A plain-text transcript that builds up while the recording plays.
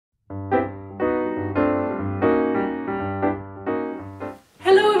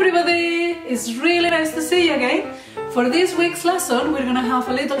It's really nice to see you again. For this week's lesson, we're gonna have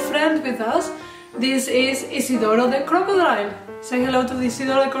a little friend with us. This is Isidoro the crocodile. Say hello to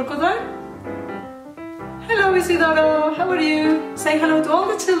Isidoro the crocodile. Hello Isidoro, how are you? Say hello to all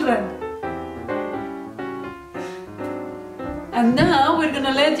the children. And now we're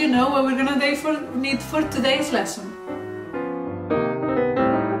gonna let you know what we're gonna need for today's lesson.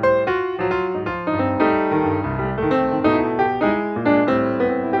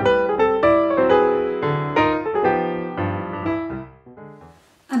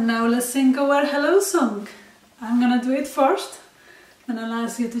 And now let's sing our hello song. I'm gonna do it first, and I'll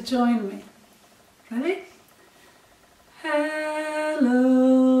ask you to join me. Ready?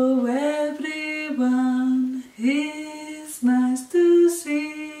 Hello everyone, it's nice to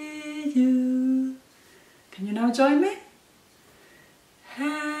see you. Can you now join me?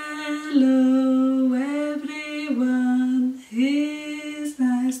 Hello everyone, it's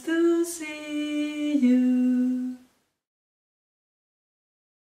nice to see you.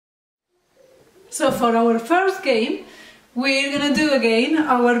 So for our first game, we're gonna do again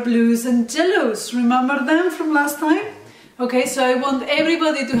our blues and yellows. Remember them from last time? Okay, so I want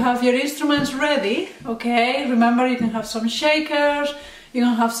everybody to have your instruments ready, okay? Remember, you can have some shakers, you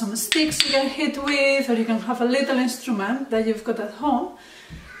can have some sticks you can hit with, or you can have a little instrument that you've got at home.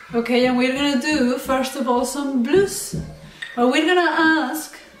 Okay, and we're gonna do, first of all, some blues. But we're gonna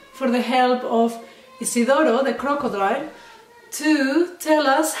ask for the help of Isidoro, the crocodile, to tell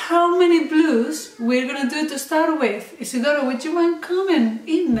us how many blues we're gonna do to start with. Isidoro, would you mind coming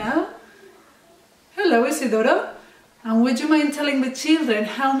in now? Hello, Isidoro. And would you mind telling the children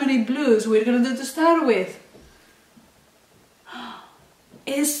how many blues we're gonna do to start with?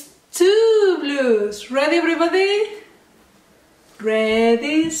 It's 2 blues. Ready, everybody?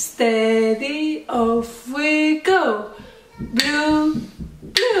 Ready, steady, off we go. Blue,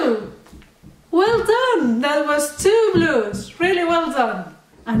 blue. Well done! That was 2 blues. Really well done.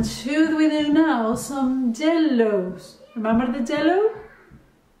 And should we do now some yellows? Remember the yellow?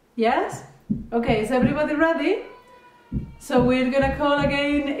 Yes? Okay, is everybody ready? So we're gonna call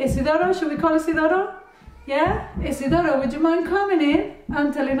again Isidoro. Should we call Isidoro? Yeah? Isidoro, would you mind coming in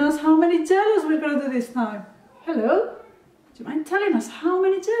and telling us how many yellows we're gonna do this time? Hello? Would you mind telling us how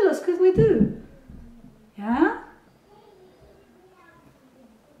many yellows could we do? Yeah?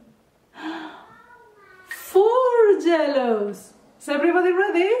 4 yellows. Is everybody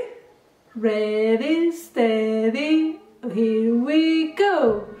ready? Ready, steady, here we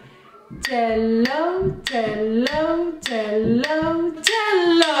go. Yellow, yellow, yellow,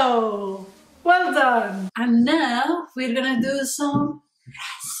 yellow. Well done. And now we're gonna do some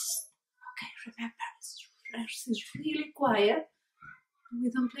rest. Okay, remember, rest is really quiet. We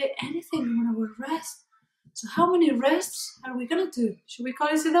don't play anything on our rest. So how many rests are we gonna do? Should we call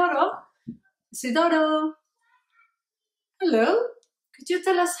Isidoro? Isidoro. Hello. Could you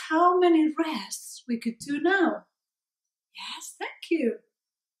tell us how many rests we could do now? Yes, thank you.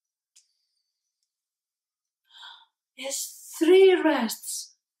 It's 3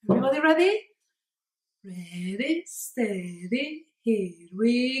 rests. Everybody ready? Ready, steady, here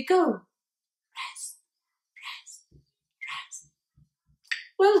we go. Rest, rest, rest.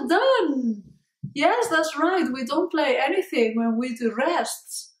 Well done. Yes, that's right. We don't play anything when we do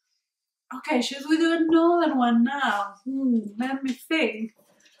rests. Okay, should we do another one now? Let me think.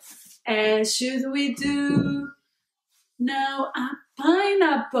 Should we do now a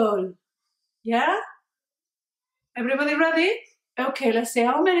pineapple? Yeah? Everybody ready? Okay, let's see.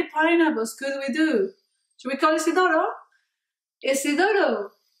 How many pineapples could we do? Should we call Isidoro?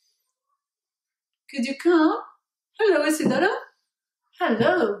 Isidoro, could you come? Hello, Isidoro.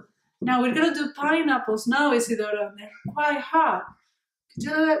 Hello. Now we're gonna do pineapples now, Isidoro. They're quite hard. Could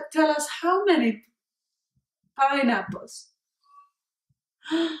you tell us how many pineapples?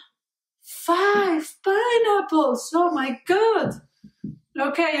 5 pineapples. Oh my God.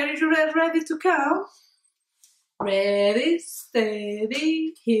 Okay, are you ready to count? Ready,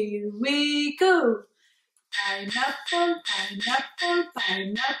 steady, here we go. Pineapple, pineapple,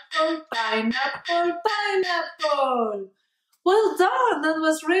 pineapple, pineapple, pineapple. Well done, that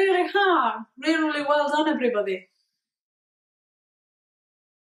was really hard. Really, really well done, everybody.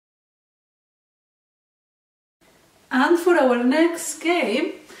 And for our next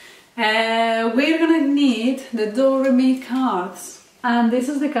game, we're gonna need the Do Re Mi cards. And this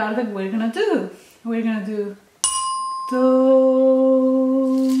is the card that we're gonna do. We're gonna do Do.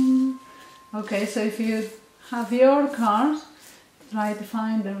 Okay, so if you have your card, try to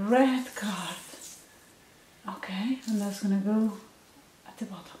find the red card. Okay, and that's gonna go at the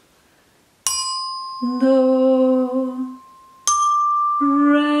bottom. Do,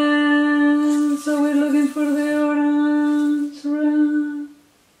 re,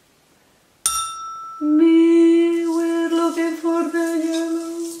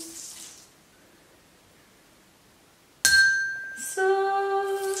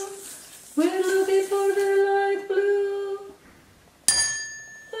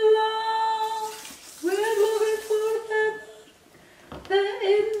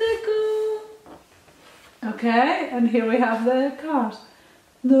 indigo. Okay, and here we have the cards.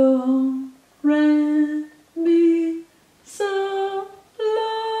 Do, re, mi, so,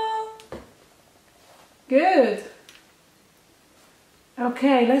 la. Good.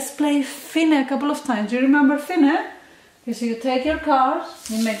 Okay, let's play Finne a couple of times. Do you remember Finne? Okay, so you take your cards,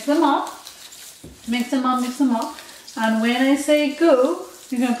 you mix them up, and when I say go,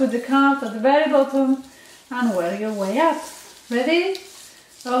 you're going to put the cards at the very bottom and work your way up. Ready?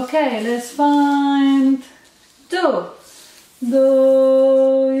 Okay, let's find Do.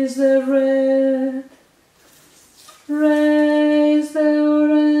 Do is the red, re is the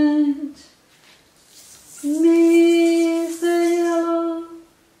orange, mi is the yellow,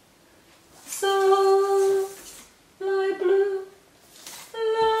 so light blue,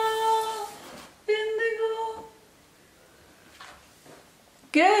 la indigo.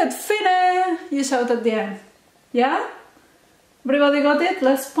 Good, Finne! You shout at the end. Yeah? Everybody got it?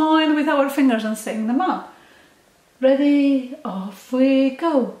 Let's point with our fingers and sing them out. Ready? Off we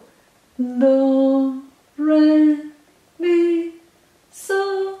go. Do, re, mi,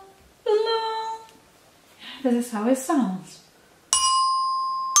 so, la. This is how it sounds.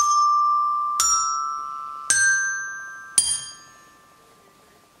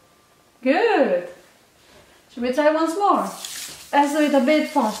 Good. Should we try once more? Let's do it a bit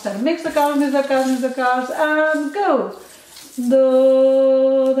faster. Mix the cards, and go.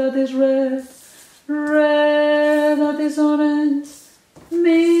 Do, that is red. Red, that is orange.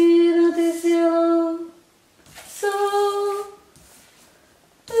 Mi, that is yellow. So,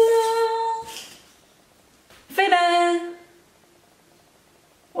 la. Finne.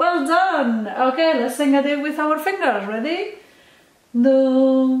 Well done. Okay, let's sing it with our fingers. Ready?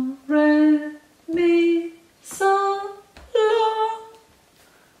 Do, re, mi, so, la.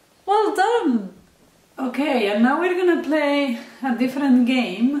 Well done. Okay, and now we're gonna play a different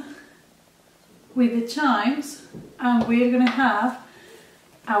game with the chimes, and we're gonna have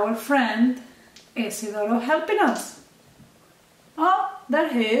our friend Isidoro helping us. Oh, there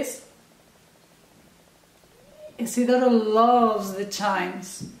he is. Isidoro loves the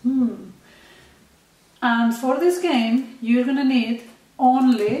chimes. And for this game, you're gonna need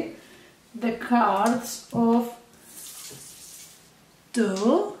only the cards of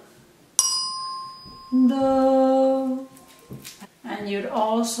Do, Do, and you're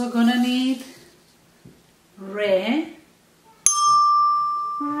also gonna need Re,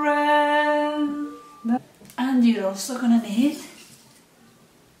 Re, and you're also gonna need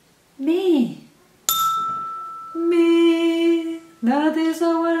Mi, Mi. That is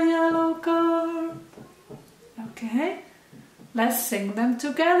our yellow card. Okay, let's sing them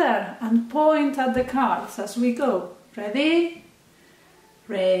together and point at the cards as we go. Ready?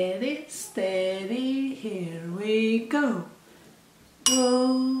 Ready, steady, here we go.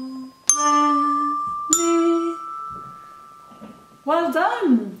 Do, re, mi. Well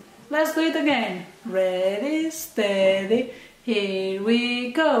done. Let's do it again. Ready, steady, here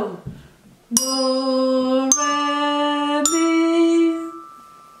we go. Do, re, mi.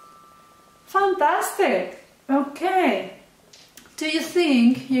 Fantastic. Okay. Do you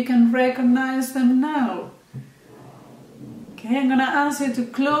think you can recognize them now? Okay, I'm gonna ask you to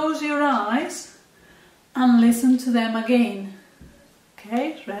close your eyes and listen to them again.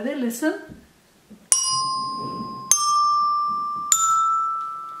 Okay, ready? Listen.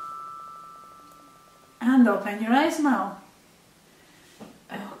 And open your eyes now.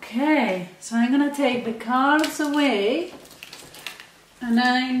 Okay, so I'm gonna take the cards away and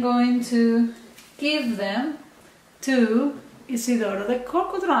I'm going to give them to Isidoro the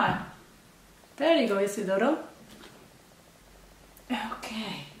crocodile. There you go, Isidoro.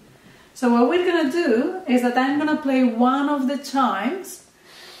 Okay, so what we're gonna do is that I'm gonna play one of the chimes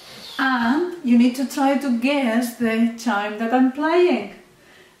and you need to try to guess the chime that I'm playing.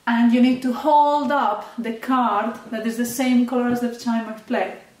 And you need to hold up the card that is the same color as the chime I've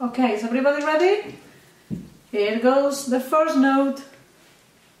played. Okay, is everybody ready? Here goes the first note.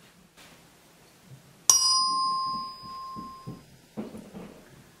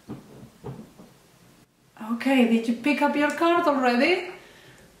 Okay, did you pick up your card already?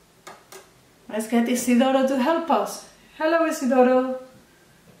 Let's get Isidoro to help us. Hello, Isidoro.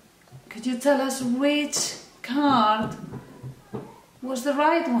 Could you tell us which card was the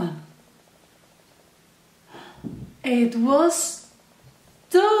right one? It was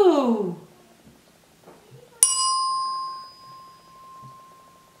Do.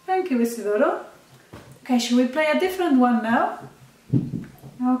 Thank you, Isidoro. Okay, should we play a different one now?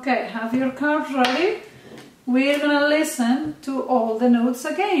 Okay, have your cards ready. We're gonna listen to all the notes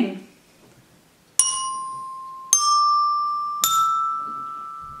again.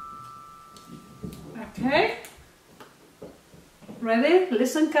 Okay, ready?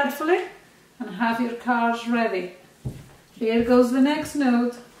 Listen carefully and have your cards ready. Here goes the next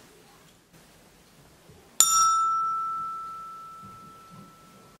note.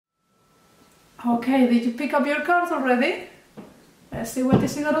 Okay, did you pick up your cards already? Let's see what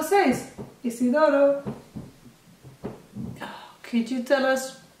Isidoro says. Isidoro, could you tell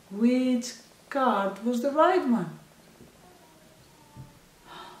us which card was the right one?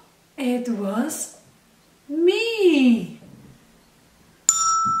 It was me.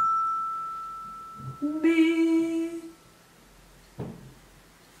 Me.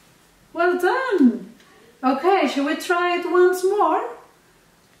 Well done. Okay, shall we try it once more?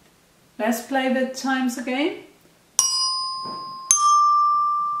 Let's play the chimes again.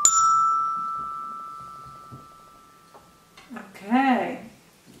 Okay,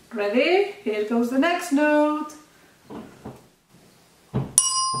 ready? Here goes the next note.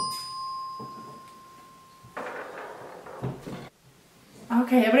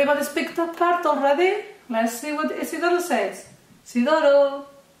 Okay, everybody's picked up card already? Let's see what Isidoro says. Isidoro,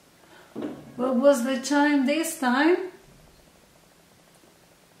 what was the chime this time?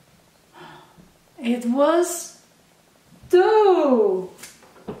 It was 2.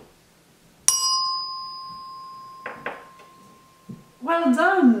 Well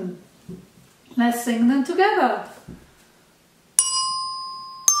done. Let's sing them together.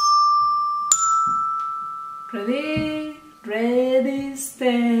 Ready, ready,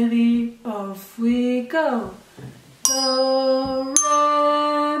 steady, off we go. Do,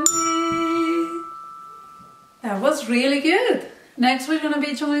 re, mi. That was really good. Next we're going to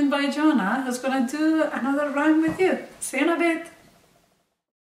be joined by Jonah, who's going to do another rhyme with you. See you in a bit.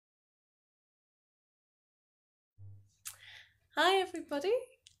 Hi everybody,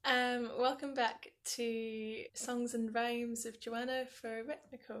 welcome back to Songs and Rhymes of Joanna for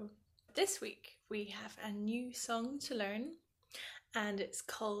Ritmico. This week we have a new song to learn and it's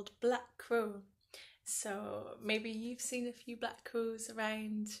called Black Crow. So maybe you've seen a few black crows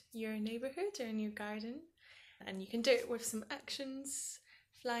around your neighbourhood or in your garden, and you can do it with some actions,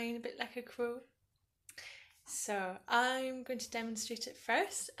 flying a bit like a crow. So I'm going to demonstrate it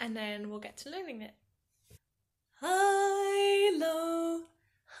first and then we'll get to learning it. High, low,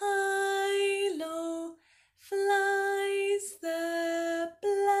 flies the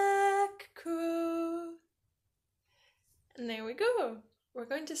black crow. And there we go. We're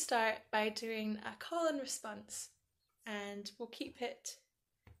going to start by doing a call and response, and we'll keep it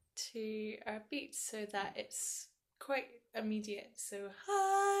to our beats so that it's quite immediate. So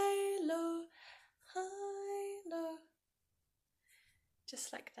high, low,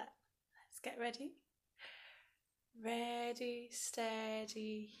 just like that. Let's get ready. Ready,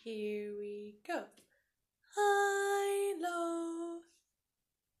 steady, here we go. High, low,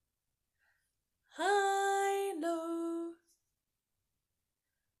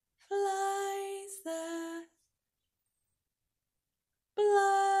 flies the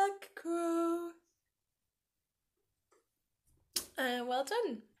black crow. Well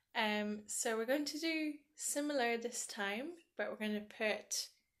done. So we're going to do similar this time, but we're going to put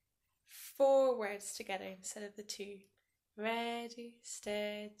 4 words together instead of the 2. Ready,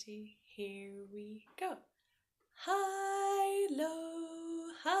 steady, here we go. High, low,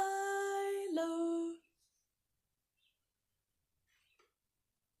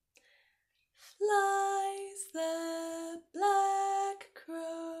 flies the black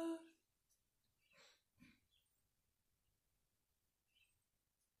crow.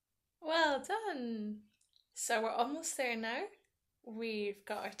 Well done! So we're almost there now. We've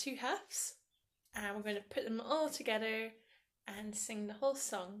got our 2 halves and we're going to put them all together and sing the whole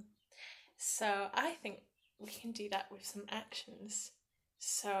song. So I think we can do that with some actions.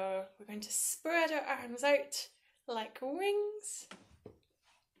 So we're going to spread our arms out like wings,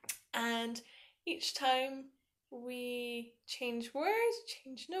 and each time we change word,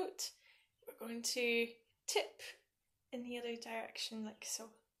 change note, we're going to tip in the other direction like so.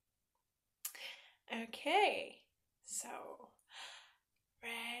 Okay, so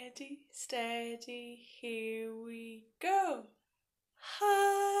ready, steady, here we go.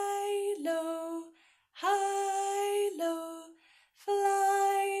 High, low,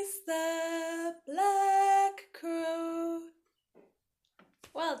 flies the black crow.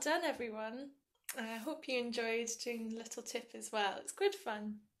 Well done everyone. I hope you enjoyed doing the little tip as well. It's good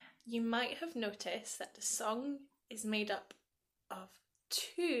fun. You might have noticed that the song is made up of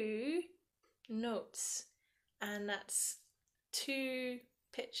 2 notes, and that's 2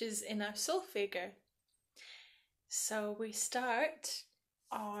 pitches in our solfeggio. So we start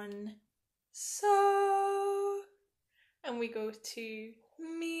on so and we go to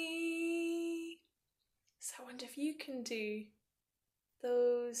mi, So I wonder if you can do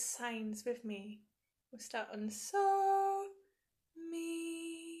those signs with me. We'll start on so,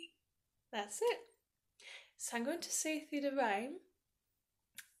 mi. That's it. So I'm going to say through the rhyme,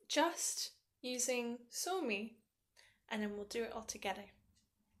 just using so, mi, and then we'll do it all together.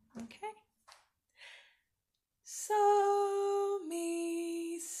 Okay? So,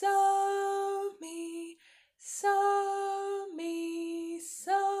 mi, so, mi, so, mi,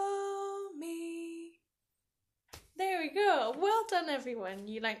 so, mi. There we go. Well done, everyone.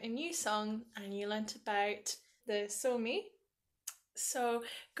 You learnt a new song and you learnt about the so, mi. So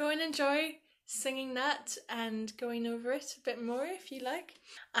go and enjoy singing that and going over it a bit more if you like.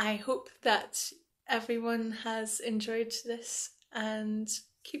 I hope that everyone has enjoyed this and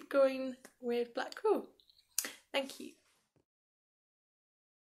keep going with Black Crow. Thank you.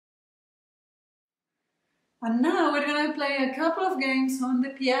 And now we're going to play a couple of games on the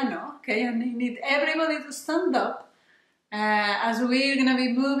piano, okay? And you need everybody to stand up as we're going to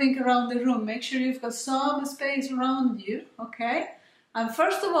be moving around the room. Make sure you've got some space around you, okay? And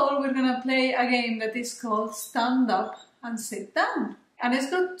first of all, we're going to play a game that is called Stand Up and Sit Down. And it's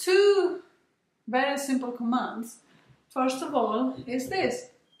got two very simple commands. First of all is this.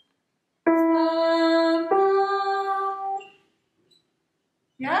 Stand up.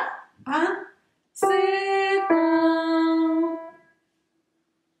 Yeah? And sit down.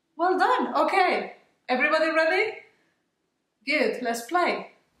 Well done. Okay. Everybody ready? Good. Let's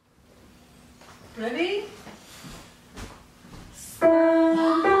play. Ready? Stand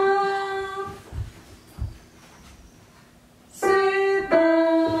up. Sit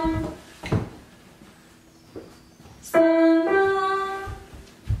down. Stand up.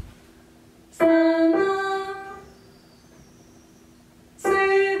 Stand up.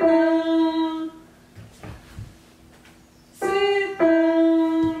 Sit down. Sit down.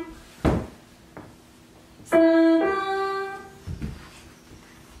 Stand up.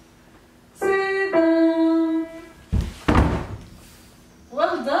 Sit down.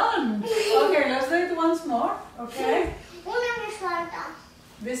 Well done. Okay, let's do it once more. Okay.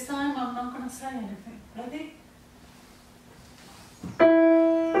 This time I'm not gonna say anything. Ready?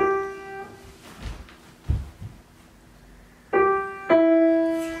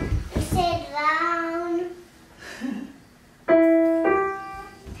 Sit down. Stand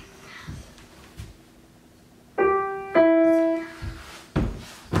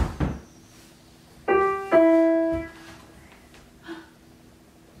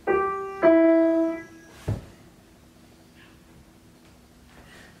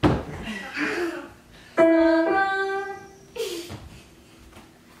up.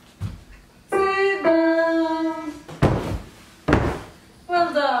 Sit down.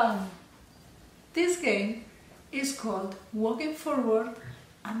 Well done. This game is called walking forward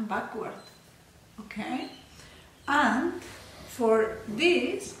and backward. Okay? And for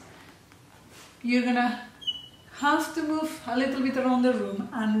this, you're gonna have to move a little bit around the room,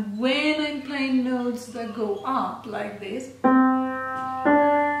 and when I'm playing notes that go up like this,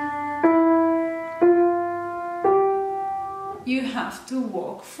 you have to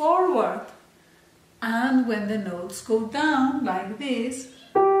walk forward. And when the notes go down like this,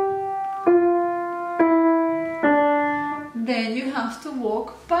 then you have to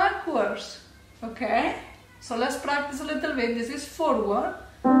walk backwards. Okay? So let's practice a little bit. This is forward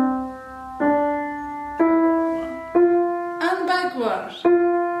and backwards.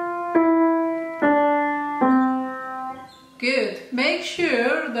 Good. Make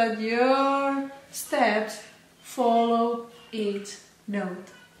sure that your steps follow each note.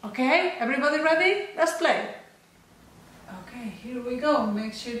 Okay? Everybody ready? Let's play. Okay, here we go.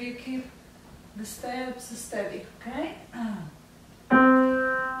 Make sure you keep the steps steady. Okay?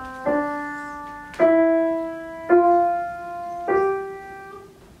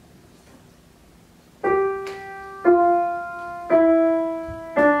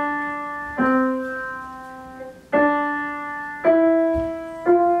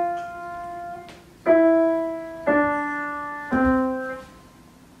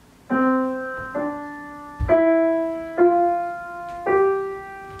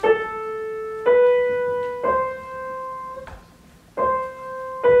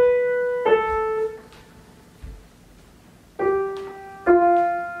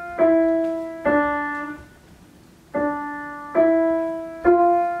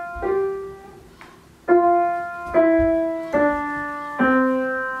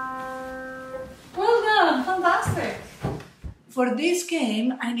 For this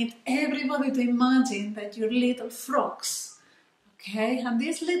game, I need everybody to imagine that you're little frogs, okay? And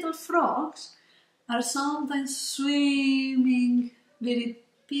these little frogs are sometimes swimming very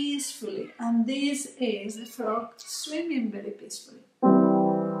peacefully, and this is the frog swimming very peacefully.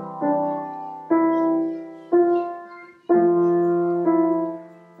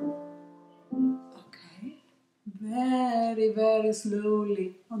 Okay, very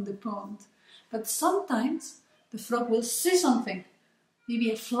slowly on the pond. But sometimes the frog will see something,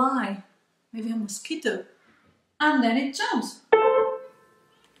 maybe a fly, maybe a mosquito, and then it jumps.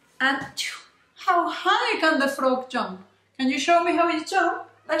 And how high can the frog jump? Can you show me how you jump?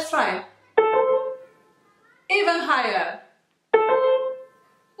 Let's try it. Even higher.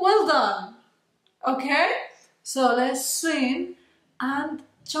 Well done. Okay, so let's swim and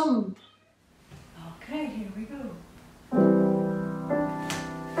jump. Okay, here we go.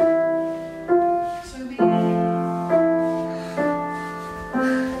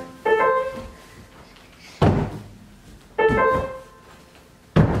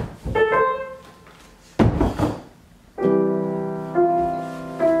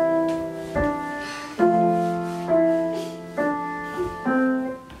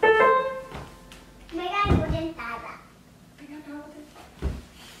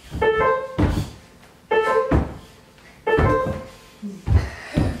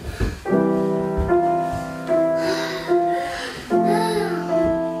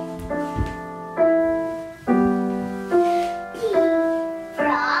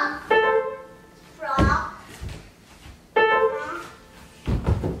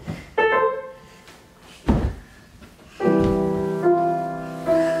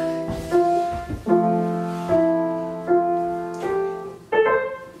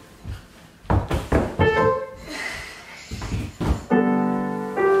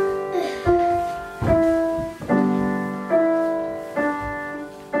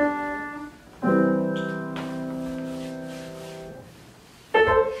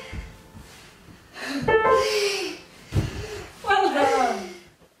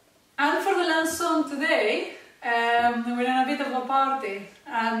 Today we're in a bit of a party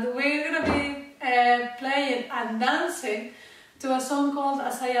and we're going to be playing and dancing to a song called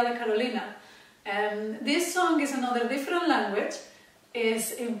Asayada Carolina. This song is another different language,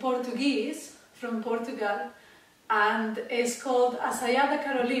 is in Portuguese from Portugal, and is called Asayada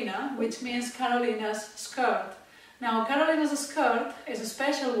Carolina, which means Carolina's skirt. Now Carolina's skirt is a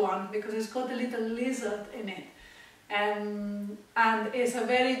special one because it's got a little lizard in it. And it's a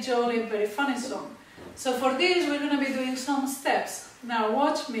very jolly and very funny song. So for this we're going to be doing some steps. Now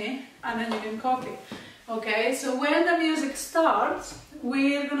watch me and then you can copy. Okay, so when the music starts,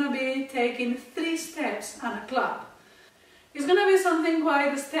 we're going to be taking 3 steps and a clap. It's going to be something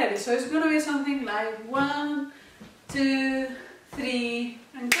quite steady, so it's going to be something like 1, 2, 3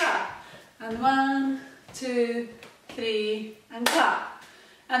 and clap. And 1, 2, 3 and clap.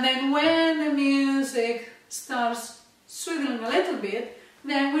 And then when the music starts swiggling a little bit,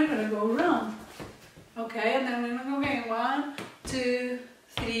 then we're going to go round. Okay, and then we're going to go again. 1, 2,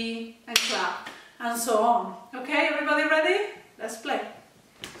 3 and clap. And so on. Okay, everybody ready? Let's play.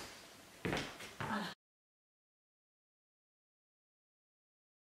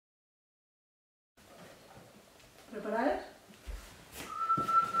 ¿Preparados?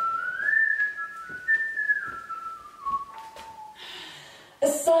 A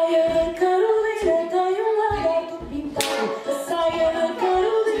saia da Carolina tem lagarto pintado. A saia da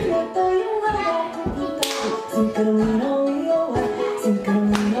Carolina tem lagarto pintado. Sim, Carolina, oi, oi. Sim,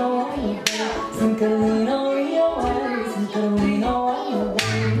 Carolina, oi, oi. Sim, Carolina, oi, oi. Sim, Carolina, oi, oi.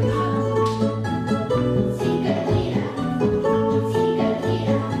 Sim, Carolina. Sim, Carolina.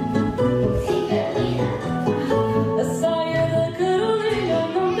 Sim, Carolina. A saia da Carolina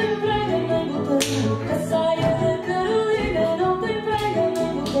não tem prega nem botão. A saia da Carolina não tem prega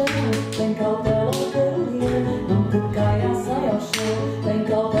nem botão. Tem cautela, Carolina, não te caia a saia ao chão. Tem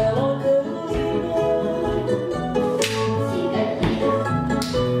cautela, Carolina. Sim, Carolina.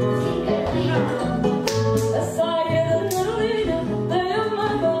 Sim, Carolina. A saia da Carolina tem uma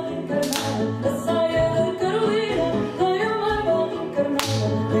bola encarnada. A saia da Carolina tem uma bola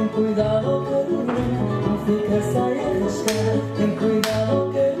encarnada. Tem cuidado, Carolina, não fica a saia rasgada. Tem cuidado,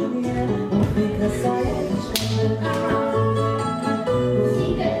 Carolina, não fica a saia rasgada.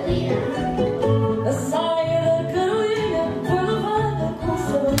 Sim, Carolina. A saia da Carolina foi lavada com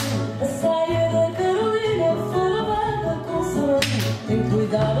sabão. A saia da Carolina foi lavada com sabão. Tem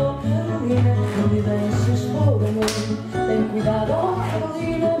cuidado, Carolina, não lhe deixes pôr a mão. Tem cuidado,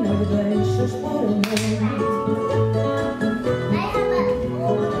 Carolina, não lhe deixes pôr a mão.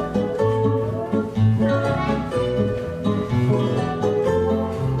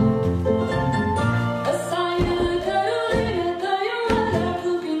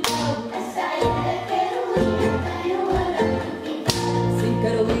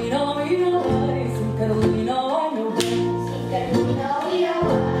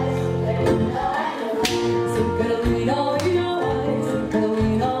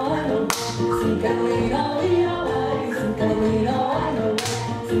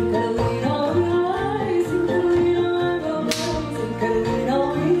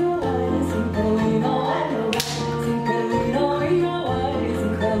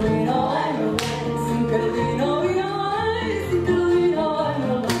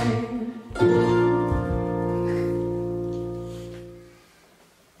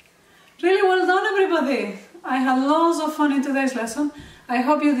 fun in today's lesson. I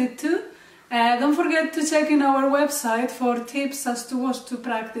hope you did too. Don't forget to check in our website for tips as to what to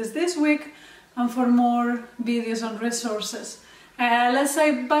practice this week and for more videos and resources. Let's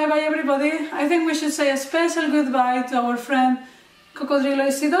say bye-bye everybody. I think we should say a special goodbye to our friend Cocodrilo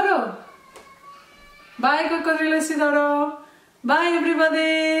Isidoro. Bye Cocodrilo Isidoro. Bye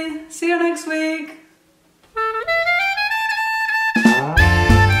everybody. See you next week.